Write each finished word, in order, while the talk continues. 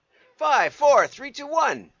Five, four, three, two,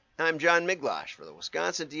 one. I'm John Miglosh for the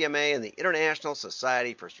Wisconsin DMA and the International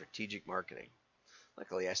Society for Strategic Marketing.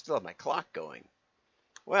 Luckily, I still have my clock going.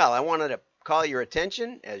 Well, I wanted to call your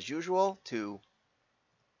attention, as usual, to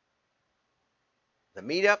the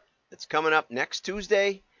meetup that's coming up next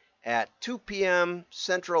Tuesday at 2 p.m.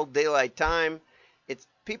 Central Daylight Time.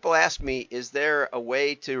 People ask me, is there a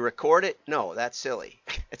way to record it? No, that's silly.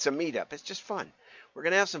 It's a meetup. It's just fun. We're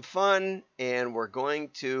going to have some fun, and we're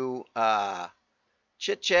going to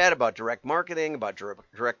chit-chat about direct marketing, about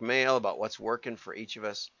direct mail, about what's working for each of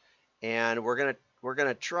us. And we're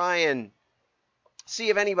gonna try and see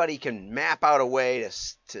if anybody can map out a way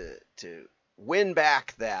to win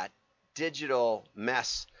back that digital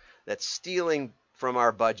mess that's stealing from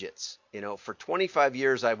our budgets. You know, for 25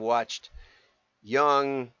 years I've watched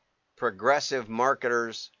young progressive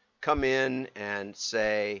marketers come in and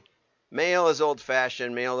say, mail is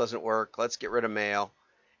old-fashioned, mail doesn't work, let's get rid of mail.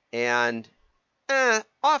 And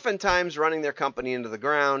oftentimes running their company into the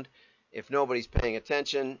ground, if nobody's paying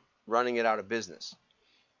attention, running it out of business.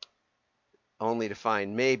 Only to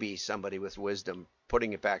find maybe somebody with wisdom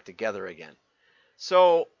putting it back together again.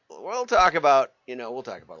 So we'll talk about a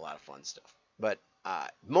lot of fun stuff, but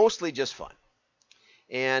mostly just fun.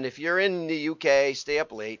 And if you're in the UK, stay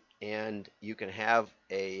up late, and you can have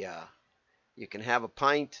a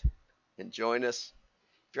pint and join us.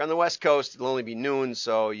 If you're on the West Coast, it'll only be noon,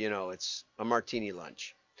 so it's a martini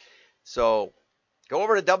lunch. So go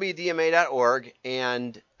over to wdma.org,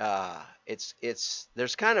 and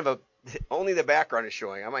there's kind of only the background is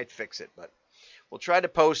showing. I might fix it, but we'll try to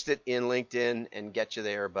post it in LinkedIn and get you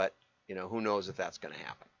there. But who knows if that's going to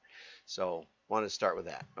happen. So wanted to start with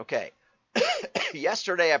that. Okay.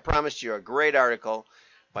 Yesterday I promised you a great article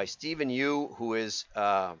by Stephen Yu, who is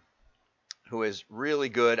really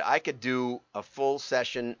good. I could do a full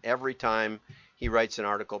session every time he writes an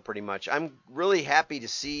article pretty much. I'm really happy to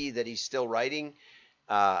see that he's still writing.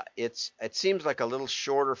 It seems like a little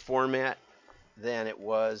shorter format than it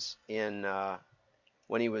was in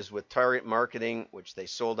when he was with Target Marketing, which they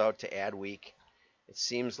sold out to Adweek. It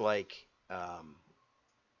seems like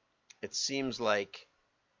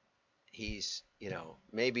he's,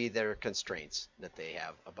 maybe there are constraints that they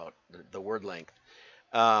have about the word length.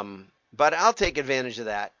 But I'll take advantage of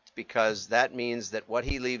that, because that means that what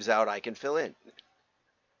he leaves out, I can fill in.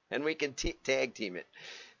 And we can tag team it.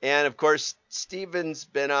 And, of course, Steven's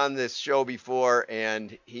been on this show before,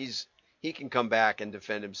 and he can come back and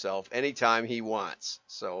defend himself anytime he wants.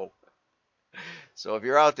 So if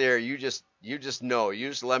you're out there, you just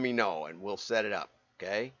let me know, and we'll set it up,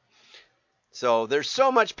 okay? So there's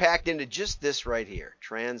so much packed into just this right here.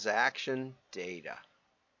 Transaction data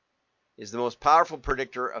is the most powerful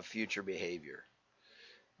predictor of future behavior.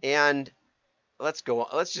 And let's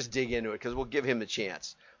just dig into it, because we'll give him the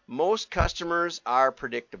chance. Most customers are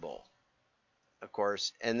predictable, of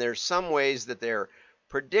course, and there's some ways that they're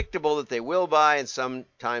predictable that they will buy, and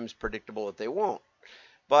sometimes predictable that they won't.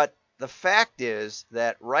 But the fact is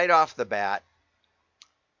that right off the bat,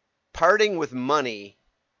 parting with money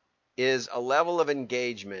is a level of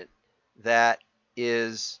engagement that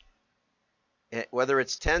is, whether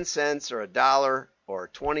it's 10 cents or $1 or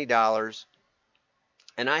 $20.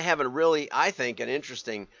 And I have I think, an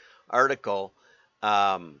interesting article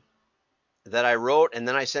that I wrote, and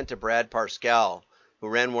then I sent to Brad Parscale, who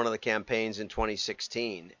ran one of the campaigns in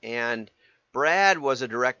 2016. And Brad was a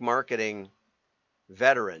direct marketing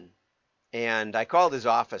veteran, and I called his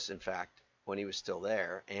office, in fact, when he was still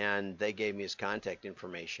there, and they gave me his contact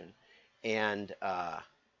information. And I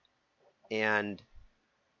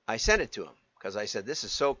sent it to him, because I said, this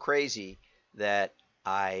is so crazy that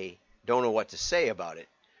I don't know what to say about it.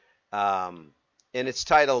 And it's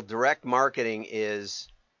titled "Direct Marketing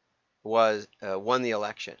Won the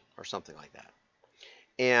Election," or something like that.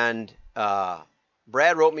 And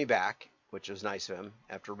Brad wrote me back, which was nice of him,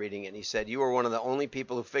 after reading it. And he said, "You were one of the only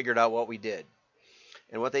people who figured out what we did."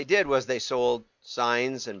 And what they did was they sold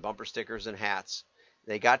signs and bumper stickers and hats.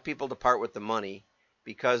 They got people to part with the money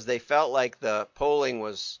because they felt like the polling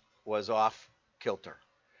was off kilter.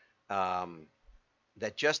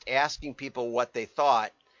 That just asking people what they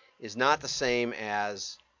thought is not the same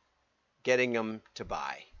as getting them to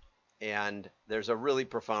buy. And there's a really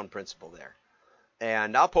profound principle there.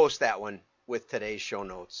 And I'll post that one with today's show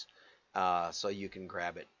notes, so you can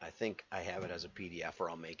grab it. I think I have it as a PDF, or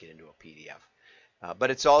I'll make it into a PDF. But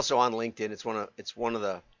it's also on LinkedIn. It's one of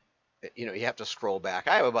the, you have to scroll back.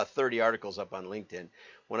 I have about 30 articles up on LinkedIn.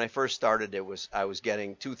 When I first started, I was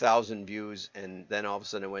getting 2,000 views, and then all of a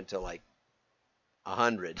sudden it went to like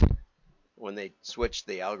 100 when they switched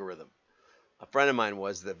the algorithm. A friend of mine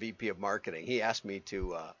was the VP of marketing. He asked me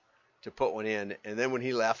to to put one in, and then when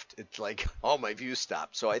he left, it's like all my views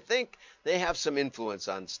stopped. So I think they have some influence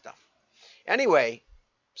on stuff. Anyway,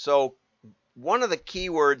 so one of the key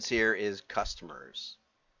words here is customers.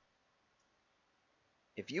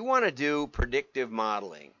 If you want to do predictive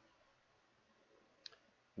modeling,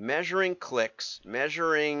 measuring clicks,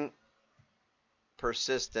 measuring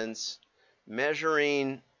persistence,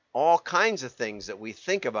 measuring all kinds of things that we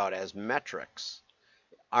think about as metrics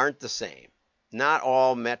aren't the same. Not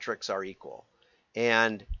all metrics are equal.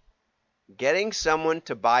 And getting someone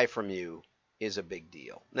to buy from you is a big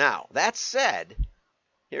deal. Now, that said,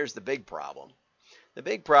 here's the big problem. The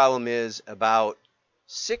big problem is about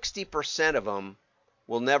 60% of them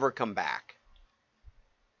will never come back.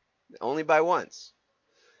 Only buy once.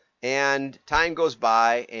 And time goes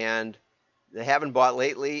by and they haven't bought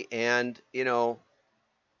lately, and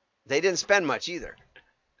they didn't spend much either.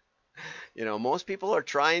 Most people are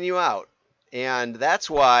trying you out, and that's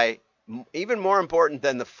why even more important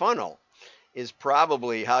than the funnel is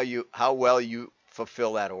probably how well you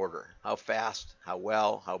fulfill that order, how fast, how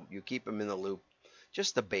well, how you keep them in the loop,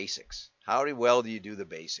 just the basics. How well do you do the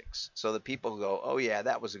basics so that people go, oh yeah,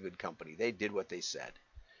 that was a good company. They did what they said.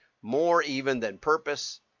 More even than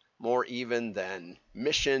purpose, more even than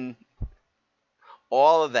mission.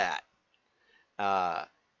 All of that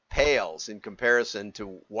pales in comparison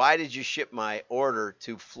to why did you ship my order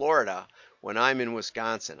to Florida when I'm in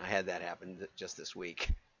Wisconsin? I had that happen just this week.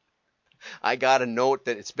 I got a note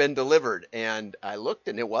that it's been delivered, and I looked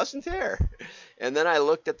and it wasn't there. And then I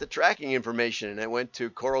looked at the tracking information and I went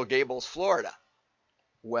to Coral Gables, Florida.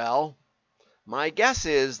 Well, my guess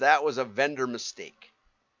is that was a vendor mistake.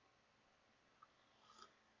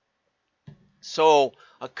 So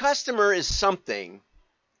a customer is something.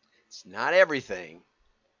 It's not everything.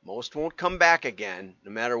 Most won't come back again,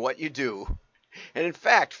 no matter what you do. And in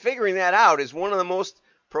fact, figuring that out is one of the most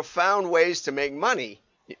profound ways to make money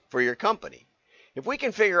for your company. If we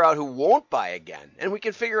can figure out who won't buy again, and we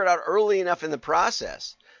can figure it out early enough in the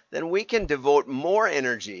process, then we can devote more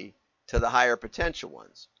energy to the higher potential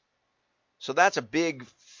ones. So that's a big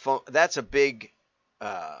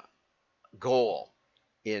goal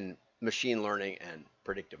in machine learning and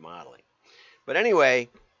predictive modeling. But anyway,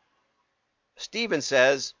 Stephen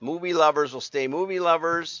says movie lovers will stay movie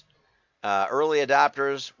lovers. Early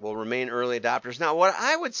adopters will remain early adopters. Now, what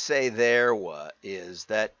I would say there is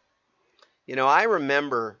that, I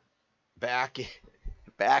remember back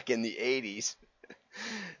in the 80s,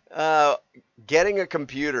 getting a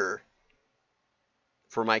computer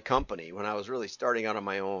for my company when I was really starting out on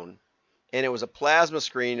my own. And it was a plasma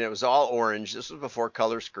screen, and it was all orange. This was before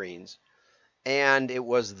color screens. And it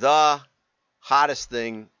was the hottest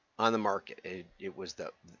thing on the market. It was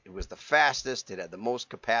the fastest. It had the most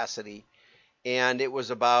capacity, and it was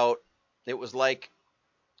like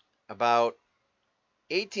about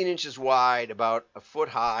 18 inches wide, about a foot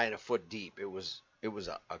high, and a foot deep. It was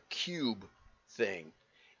a cube thing,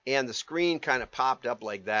 and the screen kind of popped up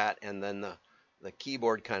like that, and then the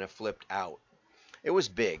keyboard kind of flipped out. It was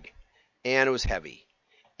big, and it was heavy.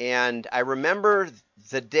 And I remember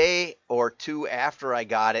the day or two after I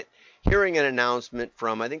got it, hearing an announcement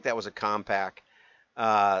from, I think that was a Compaq,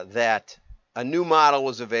 that a new model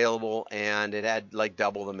was available and it had like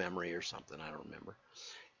double the memory or something. I don't remember.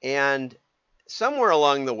 And somewhere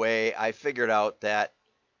along the way, I figured out that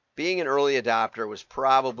being an early adopter was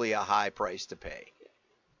probably a high price to pay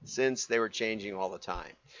since they were changing all the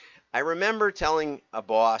time. I remember telling a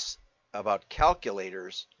boss about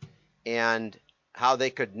calculators and how they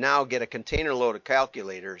could now get a container load of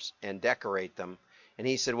calculators and decorate them. And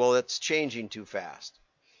he said, well, it's changing too fast.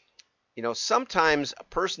 Sometimes a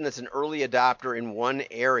person that's an early adopter in one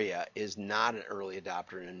area is not an early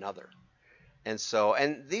adopter in another. And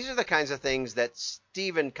these are the kinds of things that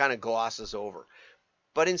Stephen kind of glosses over.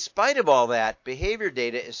 But in spite of all that, behavior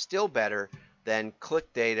data is still better than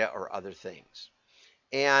click data or other things.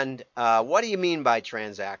 And what do you mean by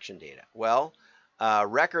transaction data? Well,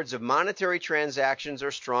 records of monetary transactions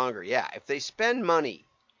are stronger. Yeah, if they spend money,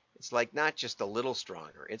 it's like not just a little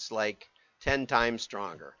stronger. It's like 10 times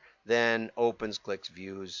stronger than opens, clicks,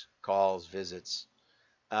 views, calls, visits.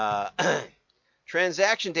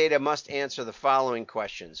 Transaction data must answer the following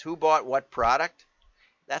questions. Who bought what product?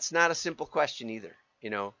 That's not a simple question either.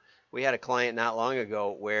 We had a client not long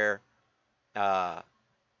ago where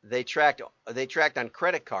they tracked on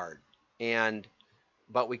credit card,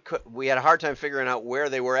 but we had a hard time figuring out where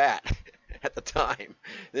they were at the time.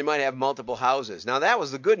 They might have multiple houses. Now that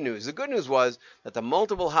was the good news. The good news was that the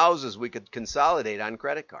multiple houses we could consolidate on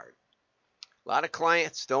credit card. A lot of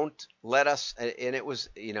clients don't let us, and it was,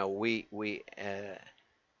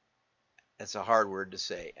 That's a hard word to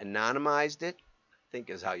say. Anonymized it, I think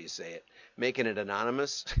is how you say it. Making it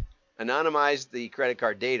anonymous. Anonymized the credit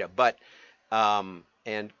card data, but and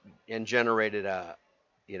generated a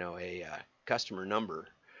customer number.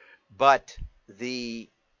 But the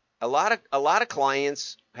a lot of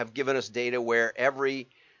clients have given us data where every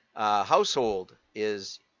household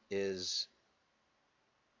is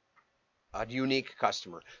a unique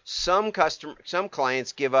customer. Some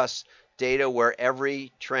clients give us data where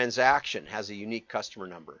every transaction has a unique customer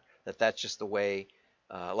number. That's just the way,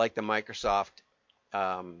 like the Microsoft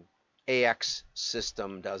AX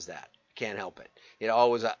system does that. Can't help it. It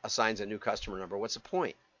always assigns a new customer number. What's the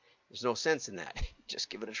point? There's no sense in that.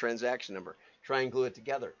 Just give it a transaction number. Try and glue it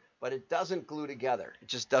together. But it doesn't glue together. It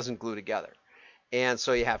just doesn't glue together. And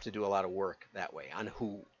so you have to do a lot of work that way on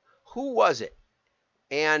who. Who was it?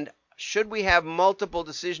 And should we have multiple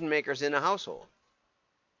decision makers in a household?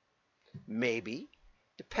 Maybe.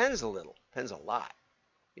 Depends a little. Depends a lot.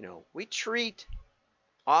 We treat,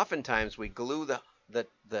 oftentimes we glue the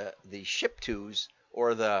ship tos,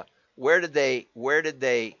 or the where did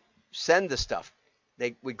they send the stuff.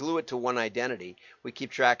 We glue it to one identity. We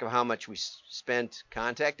keep track of how much we spent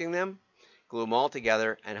contacting them, glue them all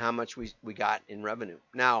together, and how much we got in revenue.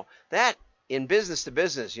 Now that in business to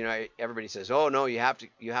business, everybody says, "Oh no, you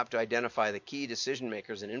have to identify the key decision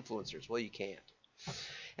makers and influencers." Well, you can't.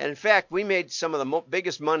 And in fact, we made some of the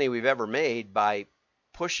biggest money we've ever made by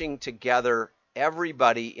pushing together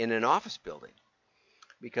everybody in an office building.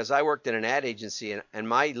 Because I worked in an ad agency, and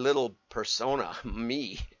my little persona,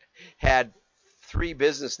 me, had 3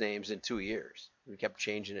 business names in 2 years. We kept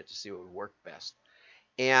changing it to see what would work best.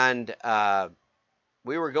 And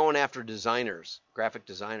we were going after designers, graphic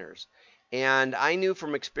designers. And I knew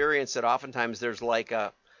from experience that oftentimes there's like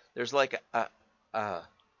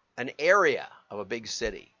an area of a big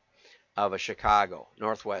city, of a Chicago,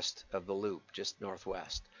 northwest of the Loop, just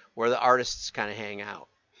northwest, where the artists kind of hang out.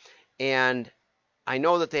 And I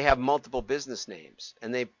know that they have multiple business names,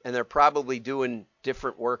 and they're probably doing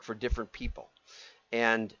different work for different people.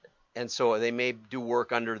 And so they may do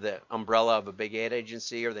work under the umbrella of a big ad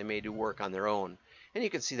agency, or they may do work on their own. And you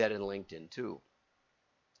can see that in LinkedIn too.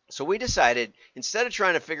 So we decided, instead of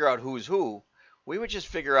trying to figure out who's who, we would just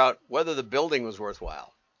figure out whether the building was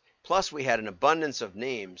worthwhile. Plus, we had an abundance of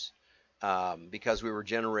names because we were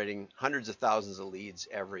generating hundreds of thousands of leads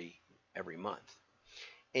every month.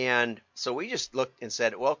 And so we just looked and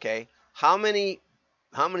said, well, okay, how many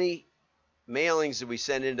mailings did we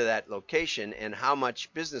send into that location, and how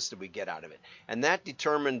much business did we get out of it? And that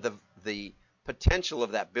determined the potential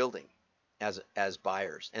of that building as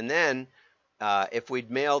buyers. And then if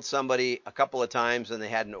we'd mailed somebody a couple of times and they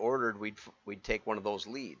hadn't ordered, we'd take one of those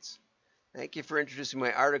leads. Thank you for introducing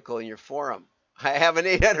my article in your forum. I have an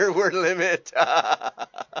 800-word limit.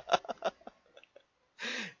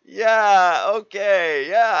 Yeah, okay.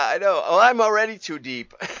 Yeah, I know. Oh, I'm already too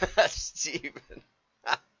deep, Stephen.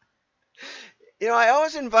 I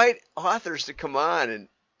always invite authors to come on and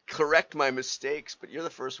correct my mistakes, but you're the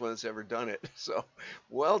first one that's ever done it. So,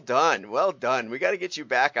 well done. Well done. We got to get you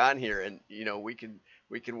back on here, and we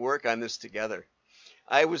can work on this together.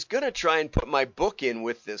 I was going to try and put my book in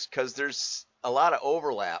with this because there's a lot of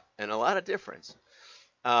overlap and a lot of difference.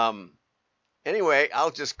 Anyway,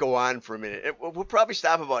 I'll just go on for a minute. We'll probably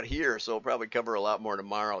stop about here, so we'll probably cover a lot more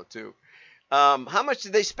tomorrow too. How much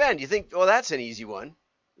did they spend? You think, well, that's an easy one.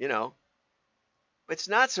 It's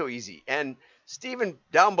not so easy. And Stephen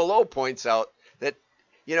down below points out that,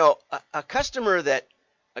 a customer that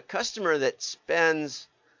spends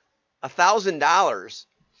 $1,000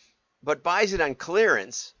 but buys it on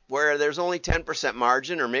clearance, where there's only 10%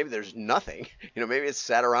 margin, or maybe there's nothing, maybe it's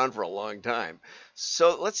sat around for a long time.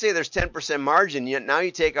 So let's say there's 10% margin. Now you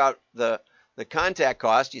take out the contact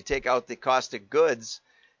cost, you take out the cost of goods,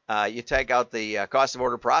 you take out the cost of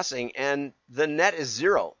order processing, and the net is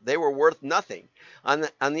zero. They were worth nothing. On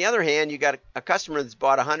the other hand, you got a customer that's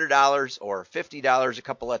bought $100 or $50 a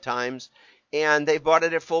couple of times, and they bought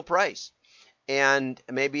it at full price. And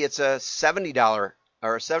maybe it's a $70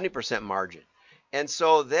 or a 70% margin. And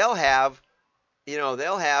so they'll have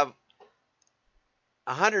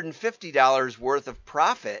 $150 worth of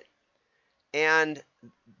profit, and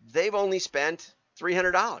they've only spent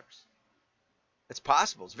 $300. It's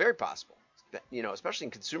possible. It's very possible. Especially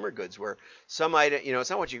in consumer goods, where some item, it's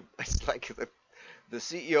not what it's like the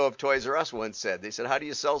CEO of Toys R Us once said. They said, "How do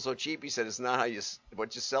you sell so cheap?" He said, "It's not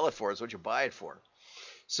what you sell it for, it's what you buy it for."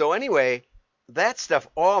 So anyway, that stuff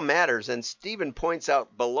all matters. And Stephen points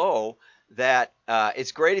out below that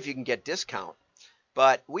it's great if you can get discount,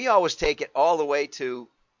 but we always take it all the way to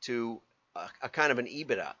a kind of an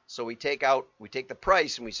EBITDA. So we take the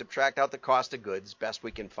price and we subtract out the cost of goods best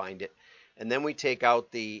we can find it, and then we take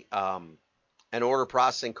out the an order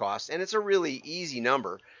processing cost, and it's a really easy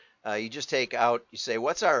number. You just take out, you say,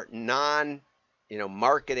 what's our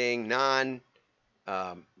marketing,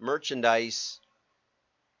 merchandise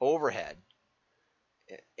overhead,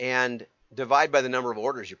 and divide by the number of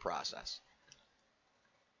orders you process.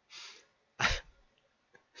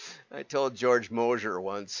 I told George Mosier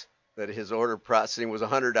once that his order processing was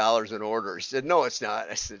 $100 an order. He said, "No, it's not."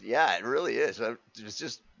 I said, "Yeah, it really is. It's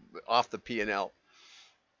just off the P&L."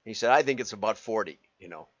 He said, "I think it's about 40.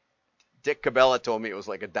 Dick Cabela told me it was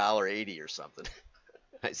like $1.80 or something."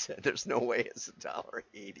 I said, "There's no way it's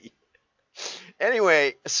 $1.80."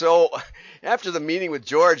 Anyway, so after the meeting with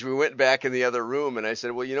George, we went back in the other room, and I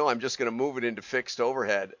said, "Well, I'm just going to move it into fixed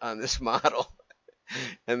overhead on this model."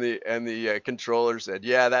 And the controller said,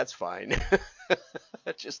 "Yeah, that's fine.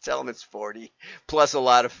 Just tell them it's 40 plus a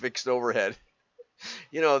lot of fixed overhead."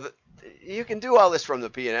 You can do all this from the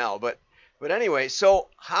P&L, but anyway, so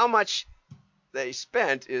how much they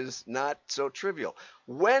spent is not so trivial.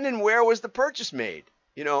 When and where was the purchase made?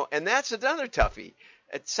 And that's another toughie.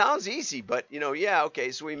 It sounds easy, but yeah,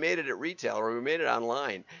 okay, so we made it at retail or we made it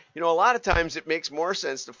online. A lot of times it makes more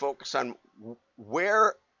sense to focus on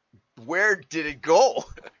where did it go?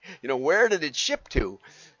 Where did it ship to?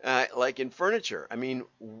 Like in furniture. I mean,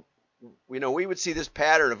 we would see this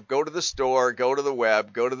pattern of go to the store, go to the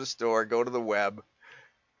web, go to the store, go to the web,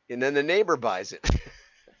 and then the neighbor buys it.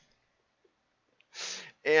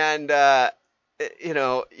 And,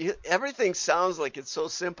 everything sounds like it's so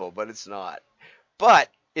simple, but it's not. But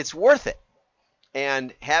it's worth it.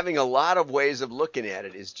 And having a lot of ways of looking at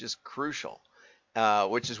it is just crucial.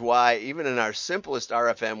 Which is why even in our simplest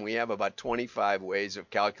RFM, we have about 25 ways of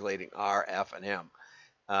calculating R, F, and M.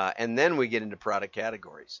 And then we get into product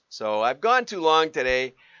categories. So I've gone too long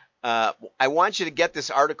today. I want you to get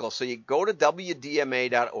this article. So you go to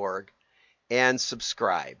WDMA.org and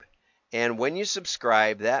subscribe. And when you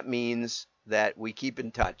subscribe, that means that we keep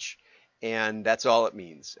in touch. And that's all it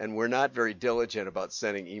means. And we're not very diligent about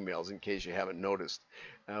sending emails, in case you haven't noticed.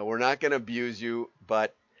 We're not going to abuse you,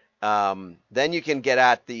 but then you can get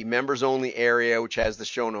at the members only area, which has the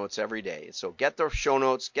show notes every day. So get the show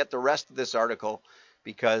notes, get the rest of this article,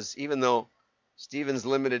 because even though Stephen's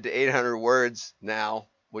limited to 800 words now,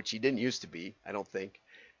 which he didn't used to be, I don't think,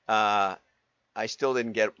 I still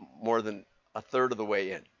didn't get more than a third of the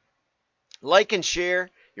way in. Like and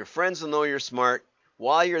share. Your friends will know you're smart.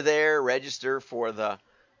 While you're there, register for the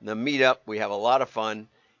meetup. We have a lot of fun,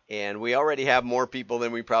 and we already have more people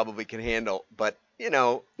than we probably can handle, but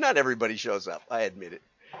not everybody shows up. I admit it.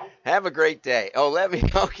 Have a great day. Oh,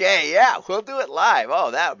 okay, yeah, we'll do it live. Oh,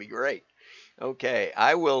 that would be great. Okay,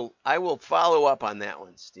 I will follow up on that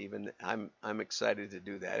one, Stephen. I'm excited to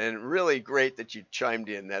do that, and really great that you chimed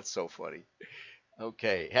in. That's so funny.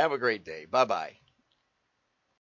 Okay, have a great day. Bye-bye.